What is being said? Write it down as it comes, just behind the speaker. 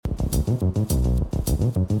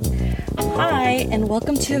Hi, and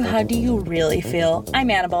welcome to How Do You Really Feel? I'm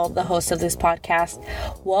Annabelle, the host of this podcast.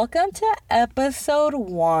 Welcome to episode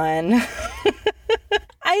 1.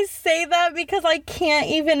 I say that because I can't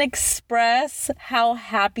even express how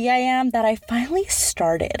happy I am that I finally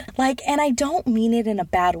started. And I don't mean it in a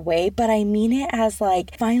bad way, but I mean it as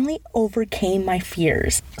finally overcame my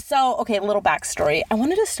fears. So, okay, a little backstory. I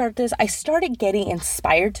wanted to start this. I started getting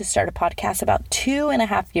inspired to start a podcast about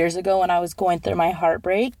 2.5 years ago when I was going through my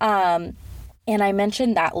heartbreak. And I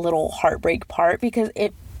mentioned that little heartbreak part because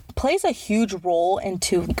it plays a huge role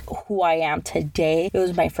into who I am today. It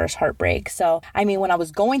was my first heartbreak. So, when I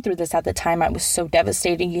was going through this at the time, I was so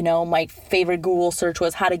devastated. My favorite Google search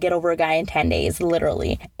was how to get over a guy in 10 days,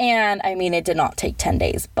 literally. And it did not take 10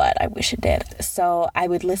 days, but I wish it did. So I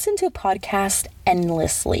would listen to podcasts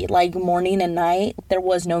endlessly, morning and night. There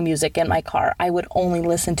was no music in my car. I would only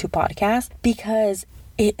listen to podcasts because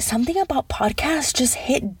something about podcasts just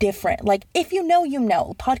hit different. If you know,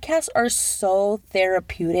 podcasts are so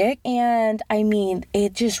therapeutic. And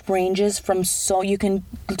it just ranges from you can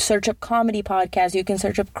search up comedy podcasts, you can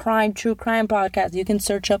search up true crime podcasts, you can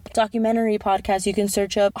search up documentary podcasts, you can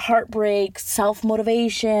search up heartbreak,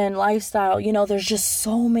 self-motivation, lifestyle. There's just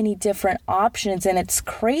so many different options. And it's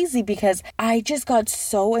crazy because I just got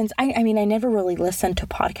I never really listened to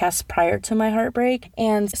podcasts prior to my heartbreak.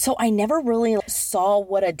 And so I never really saw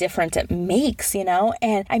what a difference it makes, and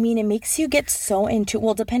it makes you get so into,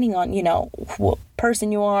 well, depending on, what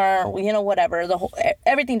person you are, whatever,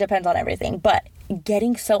 everything depends on everything, but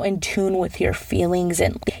getting so in tune with your feelings,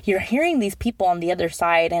 and you're hearing these people on the other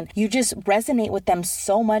side and you just resonate with them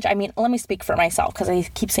so much. Let me speak for myself because I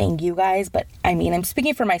keep saying you guys, but I'm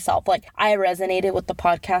speaking for myself. I resonated with the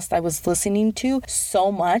podcast I was listening to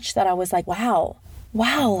so much that I was like, wow,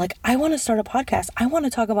 I want to start a podcast. I want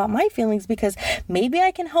to talk about my feelings because maybe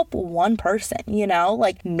I can help one person,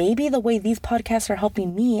 maybe the way these podcasts are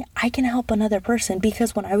helping me, I can help another person.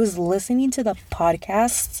 Because when I was listening to the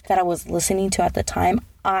podcasts that I was listening to at the time,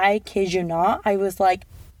 I kid you not, I was like,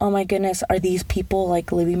 oh my goodness, are these people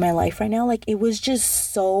living my life right now? It was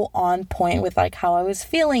just so on point with how I was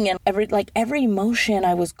feeling and every emotion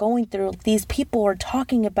I was going through. These people are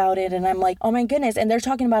talking about it and I'm like, oh my goodness. And they're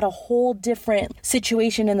talking about a whole different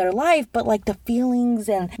situation in their life, but the feelings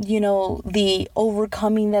and, the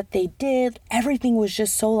overcoming that they did, everything was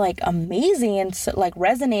just so amazing and so,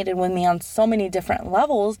 resonated with me on so many different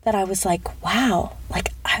levels that I was like, wow,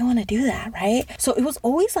 I want to do that, right? So it was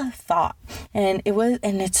always a thought, and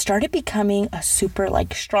it started becoming a super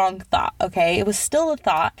strong thought. Okay. It was still a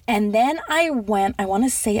thought. And then I want to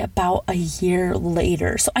say about a year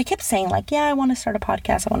later. So I kept saying yeah, I want to start a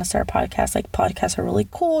podcast. Podcasts are really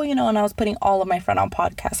cool, and I was putting all of my friends on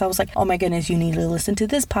podcasts. I was like, oh my goodness, you need to listen to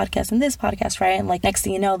this podcast and this podcast, right? And next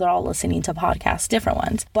thing you know, they're all listening to podcasts, different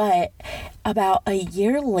ones. But about a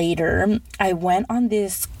year later, I went on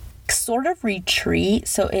this sort of retreat.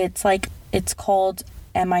 So it's called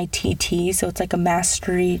MITT. So it's a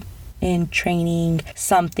mastery in training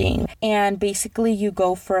something. And basically you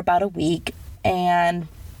go for about a week and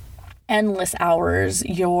endless hours.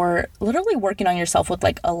 You're literally working on yourself with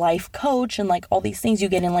a life coach and all these things you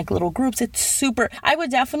get in little groups. It's super, I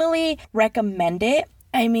would definitely recommend it.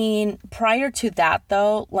 Prior to that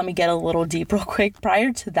though, let me get a little deep real quick.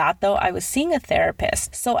 Prior to that though, I was seeing a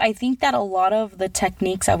therapist. So I think that a lot of the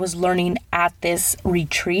techniques I was learning at this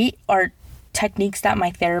retreat are techniques that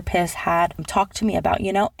my therapist had talked to me about,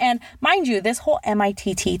 and mind you, this whole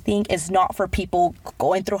MITT thing is not for people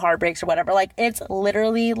going through heartbreaks or whatever. It's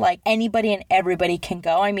literally anybody and everybody can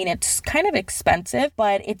go. It's kind of expensive,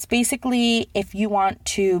 but it's basically if you want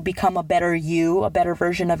to become a better you, a better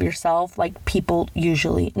version of yourself. People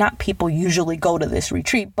usually go to this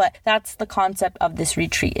retreat, but that's the concept of this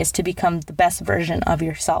retreat, is to become the best version of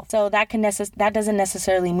yourself. So that doesn't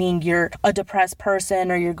necessarily mean you're a depressed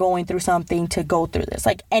person or you're going through something to go through this.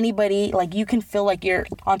 Anybody, you can feel you're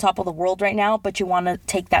on top of the world right now, but you want to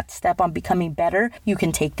take that step on becoming better, you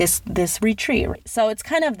can take this retreat. So it's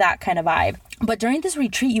kind of that kind of vibe. But during this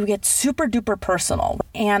retreat, you get super duper personal.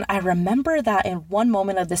 And I remember that in one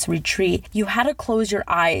moment of this retreat, you had to close your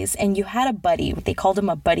eyes and you had a buddy. They called him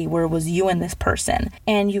a buddy, where it was you and this person.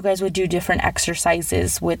 And you guys would do different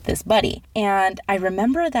exercises with this buddy. And I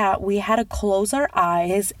remember that we had to close our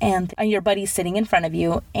eyes and your buddy's sitting in front of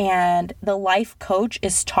you and the life coach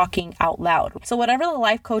is talking out loud. So whatever the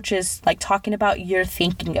life coach is talking about, you're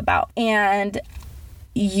thinking about. And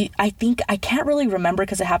I think, I can't really remember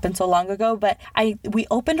because it happened so long ago, but we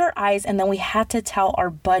opened our eyes and then we had to tell our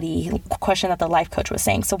buddy the question that the life coach was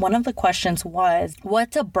saying. So one of the questions was,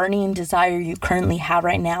 what's a burning desire you currently have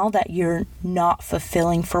right now that you're not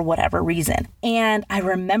fulfilling for whatever reason? And I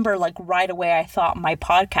remember like right away, I thought my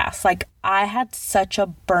podcast, like I had such a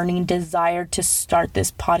burning desire to start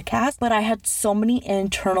this podcast, but I had so many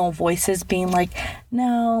internal voices being like,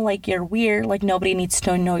 no, like you're weird, like nobody needs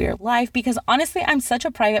to know your life. Because honestly, I'm such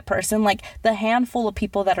a private person. Like the handful of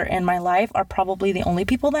people that are in my life are probably the only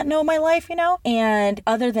people that know my life, you know? And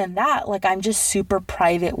other than that, like I'm just super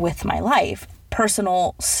private with my life.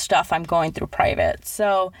 Personal stuff I'm going through private.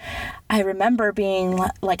 So I remember being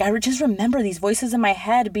like, I just remember these voices in my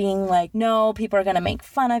head being like, no, people are going to make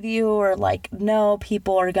fun of you, or like, no,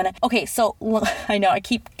 people are going to, okay. So I know I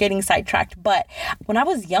keep getting sidetracked, but when I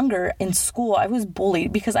was younger in school, I was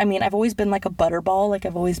bullied because I've always been like a butterball. Like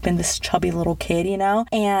I've always been this chubby little kid, you know,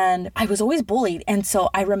 and I was always bullied. And so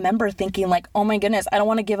I remember thinking like, oh my goodness, I don't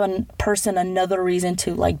want to give a person another reason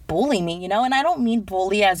to like bully me, you know? And I don't mean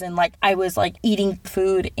bully as in like, I was like eating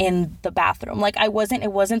food in the bathroom. Like it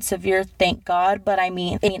wasn't severe, thank God. But I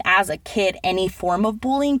mean, as a kid, any form of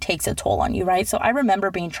bullying takes a toll on you, right? So I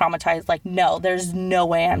remember being traumatized, like, no, there's no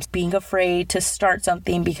way I'm being afraid to start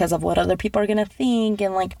something because of what other people are going to think.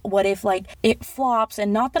 And like, what if like it flops?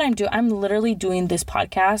 And not that I'm literally doing this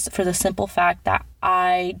podcast for the simple fact that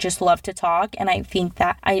I just love to talk. And I think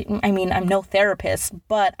that I'm no therapist,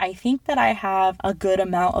 but I think that I have a good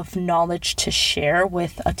amount of knowledge to share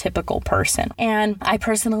with a typical person. And I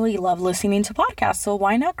personally love listening to podcasts. So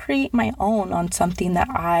why not create my own on something that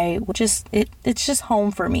it's just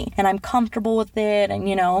home for me and I'm comfortable with it. And,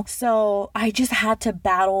 you know, so I just had to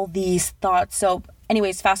battle these thoughts. So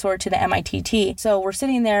anyways, fast forward to the MITT. So we're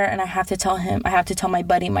sitting there and I have to tell my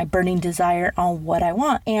buddy my burning desire on what I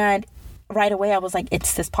want. And right away, I was like,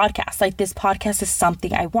 it's this podcast. Like this podcast is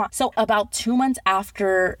something I want. So about 2 months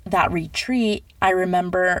after that retreat, I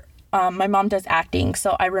remember my mom does acting.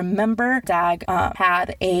 So I remember DAG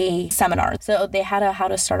had a seminar. So they had a how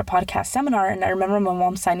to start a podcast seminar. And I remember my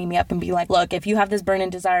mom signing me up and being like, look, if you have this burning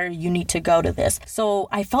desire, you need to go to this. So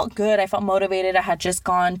I felt good. I felt motivated. I had just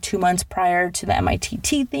gone 2 months prior to the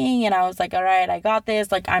MITT thing. And I was like, all right, I got this.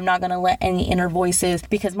 Like, I'm not going to let any inner voices,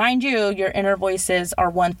 because mind you, your inner voices are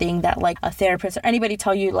one thing that like a therapist or anybody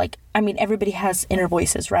tell you, like, everybody has inner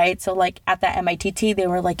voices, right? So like at that MITT, they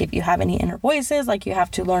were like, if you have any inner voices, like you have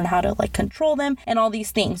to learn how to like control them and all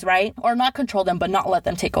these things, right? Or not control them, but not let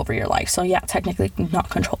them take over your life. So yeah, technically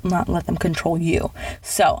not let them control you.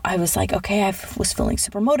 So I was like, okay, I was feeling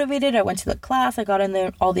super motivated. I went to the class, I got in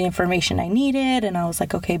there all the information I needed, and I was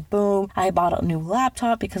like, okay, boom. I bought a new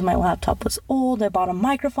laptop because my laptop was old. I bought a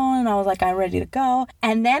microphone and I was like, I'm ready to go.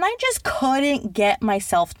 And then I just couldn't get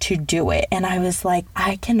myself to do it. And I was like,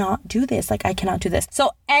 I cannot do this. Like, I cannot do this.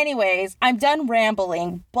 So anyways, I'm done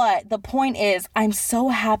rambling, but the point is, I'm so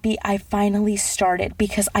happy I finally started,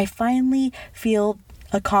 because I finally feel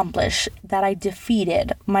accomplished that I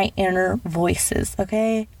defeated my inner voices.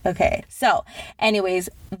 Okay. So anyways,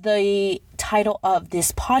 the title of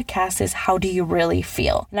this podcast is How Do You Really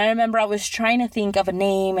Feel? And I remember I was trying to think of a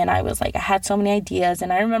name, and I was like, I had so many ideas.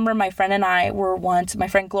 And I remember my friend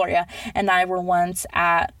Gloria and I were once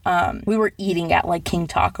at, we were eating at like King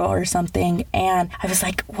Taco or something. And I was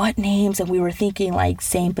like, what names? And we were thinking like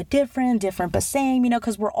same but different, different but same, you know,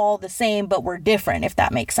 because we're all the same, but we're different, if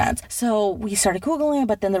that makes sense. So we started Googling,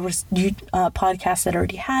 but then there was podcasts that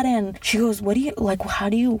already had it. And she goes, how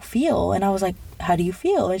do you feel? And I was like, how do you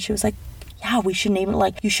feel? And she was like, yeah, we should name it,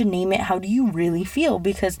 like, you should name it How Do You Really Feel?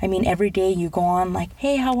 Because, every day you go on like,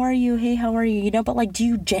 hey, how are you? Hey, how are you? You know, but like, do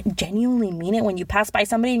you genuinely mean it when you pass by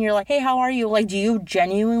somebody and you're like, hey, how are you? Like, do you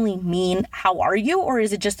genuinely mean, how are you? Or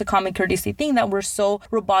is it just a common courtesy thing that we're so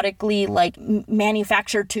robotically like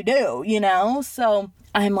manufactured to do, you know? So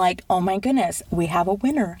I'm like, oh my goodness, we have a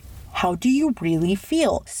winner. How do you really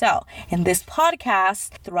feel? So in this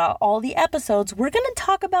podcast, throughout all the episodes, we're going to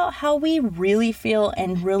talk about how we really feel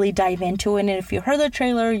and really dive into it. And if you heard the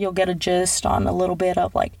trailer, you'll get a gist on a little bit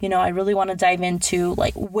of like, you know, I really want to dive into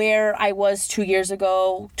like where I was 2 years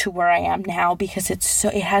ago to where I am now, because it's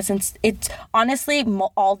honestly,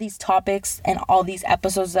 all these topics and all these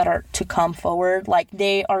episodes that are to come forward, like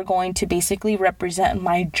they are going to basically represent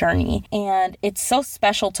my journey. And it's so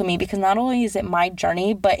special to me because not only is it my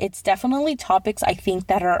journey, but it's definitely topics I think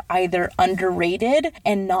that are either underrated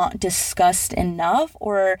and not discussed enough,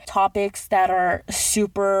 or topics that are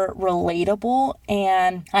super relatable.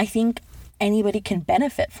 And I think anybody can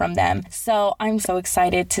benefit from them. So I'm so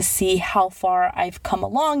excited to see how far I've come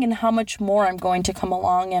along and how much more I'm going to come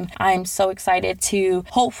along. And I'm so excited to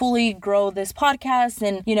hopefully grow this podcast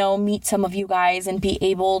and, meet some of you guys and be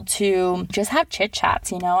able to just have chit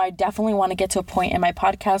chats. I definitely want to get to a point in my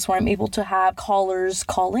podcast where I'm able to have callers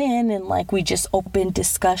call in and we just open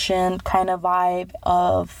discussion kind of vibe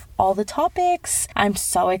of all the topics. I'm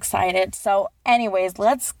so excited. So anyways,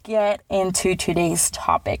 let's get into today's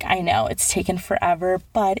topic. I know it's taken forever,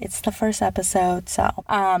 but it's the first episode. So,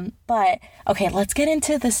 but okay, let's get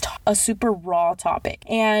into this, a super raw topic.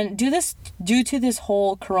 And due to this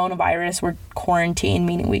whole coronavirus, we're quarantined,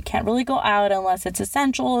 meaning we can't really go out unless it's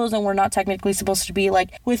essentials, and we're not technically supposed to be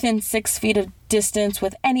within 6 feet of distance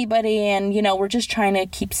with anybody, and we're just trying to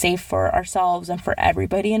keep safe for ourselves and for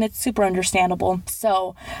everybody, and it's super understandable.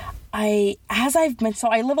 So I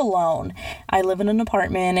live alone. I live in an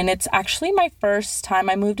apartment, and it's actually my first time.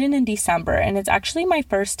 I moved in December, and it's actually my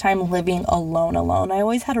first time living alone. I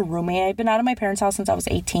always had a roommate. I've been out of my parents' house since I was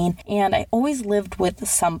 18, and I always lived with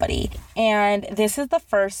somebody. And this is the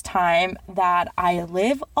first time that I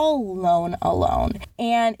live alone.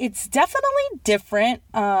 And it's definitely different.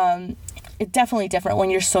 It's definitely different when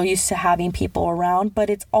you're so used to having people around, but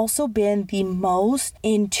it's also been the most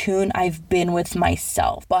in tune I've been with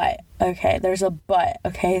myself. But okay, there's a but.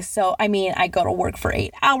 Okay, so I go to work for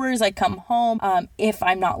 8 hours. I come home. If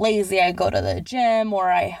I'm not lazy, I go to the gym,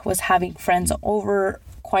 or I was having friends over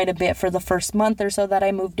quite a bit for the first month or so that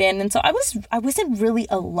I moved in. And so I wasn't really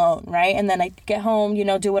alone, right? And then I get home,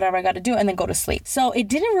 do whatever I got to do, and then go to sleep. So it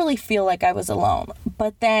didn't really feel like I was alone.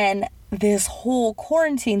 But then this whole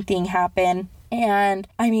quarantine thing happened. And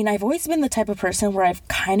I've always been the type of person where I've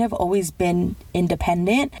kind of always been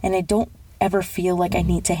independent, and I don't ever feel like I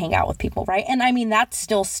need to hang out with people, right? And that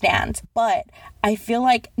still stands, but I feel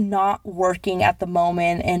like not working at the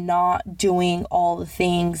moment and not doing all the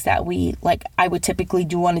things that I would typically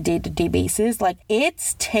do on a day-to-day basis,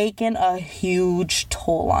 it's taken a huge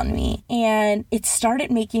toll on me. And it started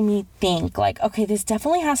making me think okay, this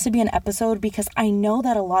definitely has to be an episode, because I know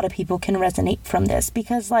that a lot of people can resonate from this,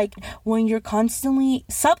 because when you're constantly,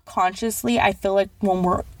 subconsciously, I feel like when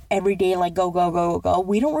we're every day go,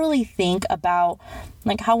 we don't really think about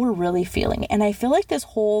how we're really feeling. And I feel like this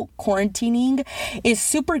whole quarantining is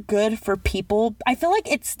super good for people. I feel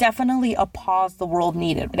like it's definitely a pause the world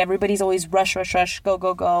needed. Everybody's always rush,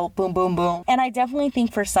 go, boom, boom, boom. And I definitely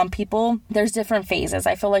think for some people, there's different phases.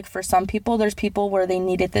 I feel like for some people, there's people where they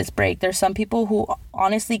needed this break. There's some people who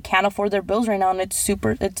honestly can't afford their bills right now, and it's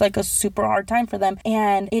a super hard time for them.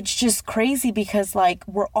 And it's just crazy because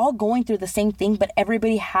we're all going through the same thing, but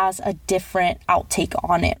everybody has a different outtake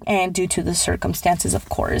on it, and due to the circumstances, of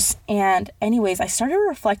course. And anyways, I started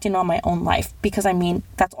reflecting on my own life, because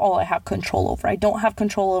that's all I have control over. I don't have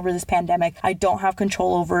control over this pandemic. I don't have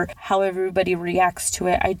control over how everybody reacts to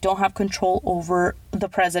it. I don't have control over the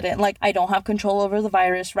president. I don't have control over the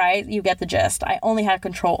virus, right? You get the gist. I only have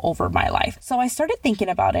control over my life. So I started thinking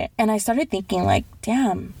about it, and I started thinking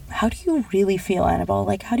damn, how do you really feel, Annabelle?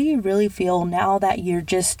 How do you really feel now that you're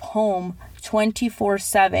just home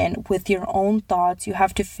 24/7 with your own thoughts? You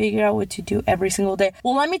have to figure out what to do every single day.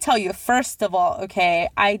 Well, let me tell you, first of all, okay,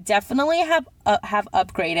 I definitely have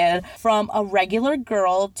upgraded from a regular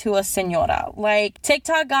girl to a señora.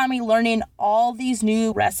 TikTok got me learning all these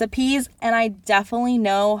new recipes, and I definitely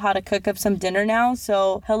know how to cook up some dinner now.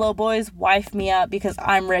 So hello boys, wife me up, because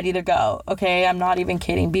I'm ready to go. Okay, I'm not even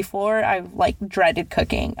kidding. Before, I dreaded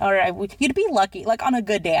cooking, or you'd be lucky, on a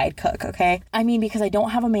good day I'd cook. Okay, because I don't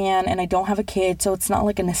have a man and I don't have a kid, so it's not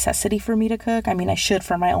a necessity for me to cook. I should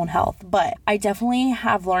for my own health, but I definitely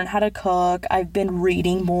have learned how to cook. I've been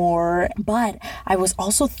reading more, but I was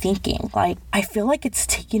also thinking, I feel like it's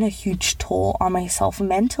taking a huge toll on myself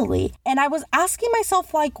mentally. And I was asking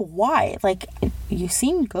myself, why? You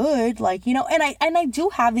seem good, and I do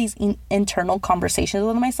have these internal conversations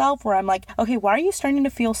with myself where I'm okay, why are you starting to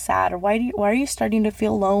feel sad? Or why are you starting to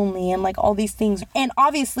feel lonely? And all these things. And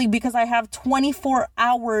obviously, because I have 24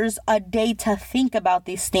 hours a day to think about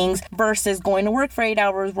these things versus going to work for 8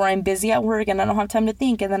 hours where I'm busy at work and I don't have time to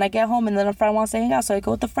think. And then I get home, and then a friend wants to hang out, so I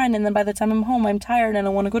go with a friend. And then by the time I'm home, I'm tired and I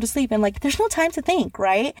want to go to sleep. And there's no time to think,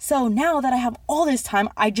 right? So now that I have all this time,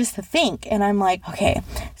 I just think, and I'm okay.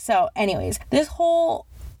 So anyways, this whole,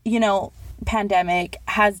 pandemic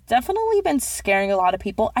has definitely been scaring a lot of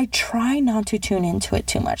people. I try not to tune into it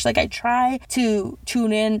too much. Like, I try to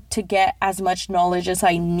tune in to get as much knowledge as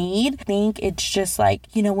I need. I think it's just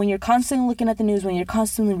like, you know, when you're constantly looking at the news, when you're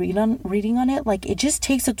constantly reading on it, like, it just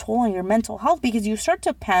takes a toll on your mental health, because you start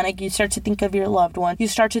to panic, you start to think of your loved one, you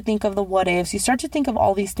start to think of the what ifs, you start to think of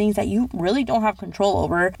all these things that you really don't have control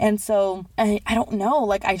over. And so I don't know,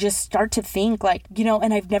 like, I just start to think, like, you know,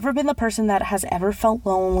 and I've never been the person that has ever felt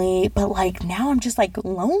lonely, but like now I'm just like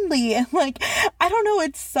lonely, and like, I don't know,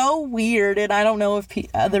 it's so weird. And I don't know if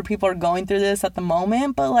other people are going through this at the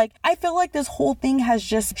moment, but like, I feel like this whole thing has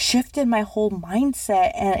just shifted my whole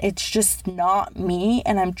mindset, and it's just not me,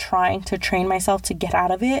 and I'm trying to train myself to get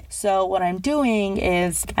out of it. So what I'm doing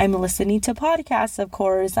is I'm listening to podcasts, of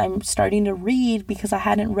course. I'm starting to read because I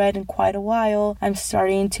hadn't read in quite a while. I'm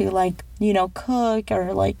starting to, like, you know, cook,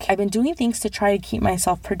 or like, I've been doing things to try to keep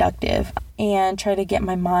myself productive and try to get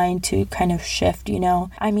my mind to kind of shift, you know.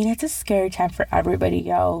 I mean, it's a scary time for everybody,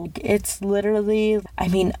 yo. It's literally, I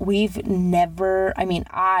mean,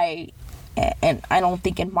 I don't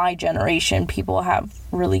think in my generation people have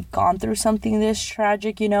really gone through something this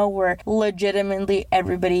tragic, you know, where legitimately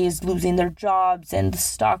everybody is losing their jobs and the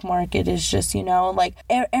stock market is just, you know, like,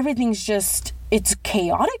 everything's just, it's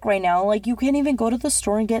chaotic right now. Like, you can't even go to the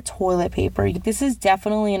store and get toilet paper. This is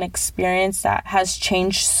definitely an experience that has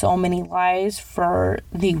changed so many lives for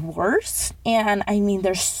the worse. And I mean,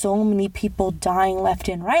 there's so many people dying left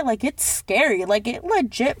and right. Like, it's scary. Like, it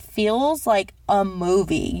legit feels like a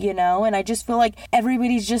movie, you know? And I just feel like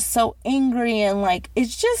everybody's just so angry, and like,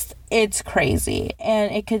 it's crazy,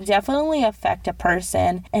 and it could definitely affect a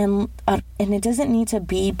person, and it doesn't need to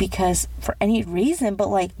be because for any reason, but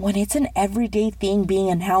like, when it's an everyday thing being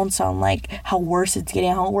announced on like how worse it's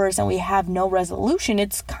getting, how worse, and we have no resolution,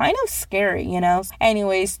 it's kind of scary, you know?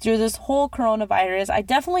 Anyways, through this whole coronavirus, I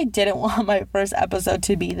definitely didn't want my first episode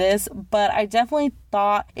to be this, but I definitely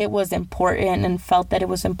thought it was important and felt that it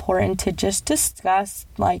was important to just discuss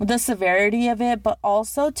like the severity of it, but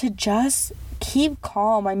also to just keep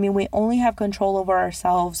calm. I mean, we only have control over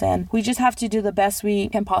ourselves, and we just have to do the best we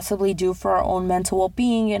can possibly do for our own mental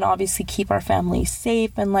well-being, and obviously keep our families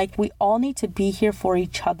safe. And like, we all need to be here for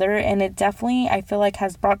each other, and it definitely, I feel like,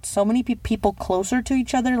 has brought so many people closer to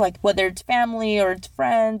each other, like whether it's family or it's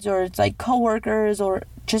friends or it's like coworkers or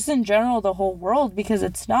just in general the whole world, because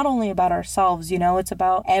it's not only about ourselves, you know, it's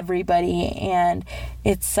about everybody, and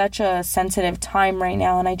it's such a sensitive time right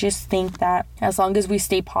now. And I just think that as long as we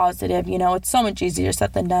stay positive, you know, it's so much easier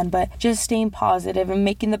said than done, but just staying positive and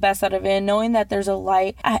making the best out of it, knowing that there's a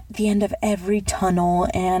light at the end of every tunnel.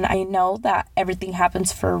 And I know that everything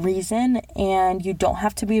happens for a reason, and you don't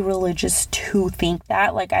have to be religious to think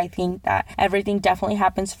that. Like, I think that everything definitely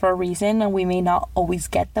happens for a reason, and we may not always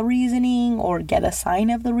get the reasoning or get a sign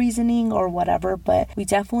of the reasoning or whatever, but we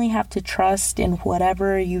definitely have to trust in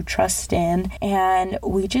whatever you trust in. And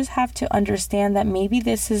we just have to understand that maybe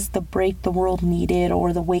this is the break the world needed,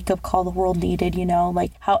 or the wake-up call the world needed, you know,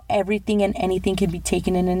 like how everything and anything can be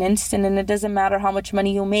taken in an instant, and it doesn't matter how much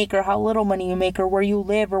money you make or how little money you make or where you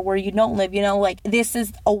live or where you don't live, you know, like, this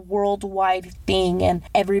is a worldwide thing, and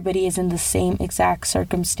everybody is in the same exact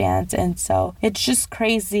circumstance. And so it's just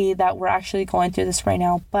crazy that we're actually going through this right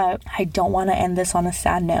now, but I don't want to end this on a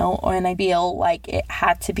sad note, and I feel like it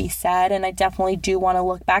had to be said. And I definitely do want to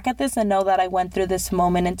look back at this and know that I went through this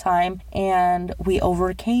moment in time and we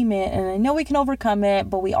overcame it, and I know we can overcome it,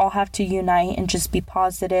 but we all have to unite and just be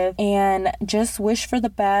positive and just wish for the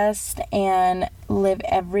best and live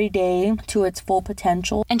every day to its full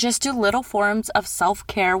potential, and just do little forms of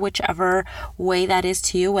self-care, whichever way that is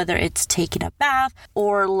to you, whether it's taking a bath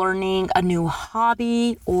or learning a new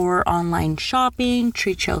hobby or online shopping.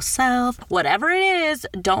 Treat yourself, whatever it is.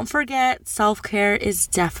 Don't forget, self-care is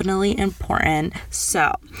definitely important.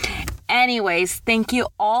 So anyways, thank you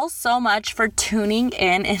all so much for tuning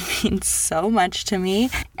in. It means so much to me.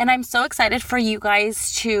 And I'm so excited for you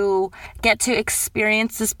guys to get to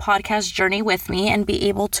experience this podcast journey with me and be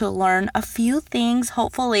able to learn a few things,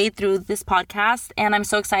 hopefully, through this podcast. And I'm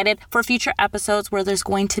so excited for future episodes where there's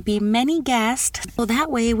going to be many guests. So that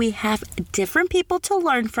way we have different people to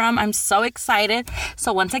learn from. I'm so excited.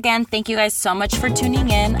 So once again, thank you guys so much for tuning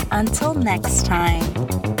in. Until next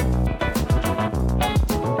time.